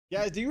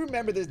Guys, do you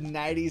remember this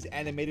 90s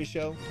animated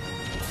show?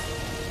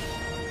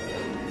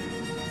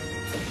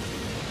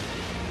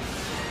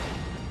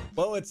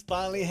 Well, it's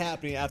finally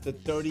happening after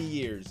 30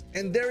 years.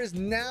 And there is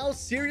now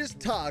serious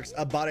talks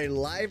about a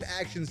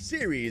live-action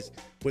series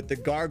with the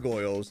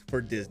Gargoyles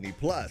for Disney+.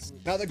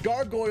 Now, the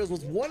Gargoyles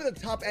was one of the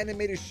top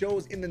animated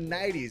shows in the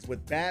 90s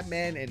with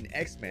Batman and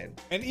X-Men.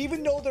 And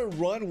even though their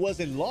run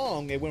wasn't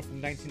long, it went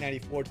from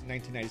 1994 to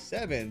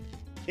 1997,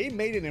 they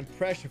made an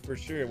impression for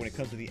sure when it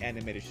comes to the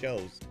animated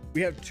shows.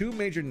 We have two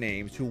major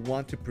names who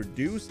want to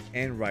produce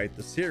and write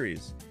the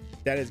series.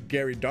 That is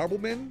Gary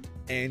Darbleman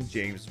and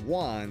James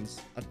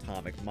Wan's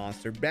Atomic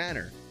Monster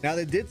banner. Now,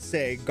 they did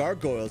say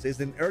Gargoyles is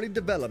in early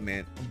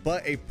development,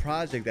 but a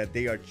project that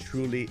they are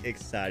truly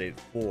excited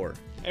for.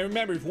 And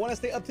remember, if you want to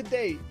stay up to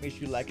date, make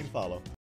sure you like and follow.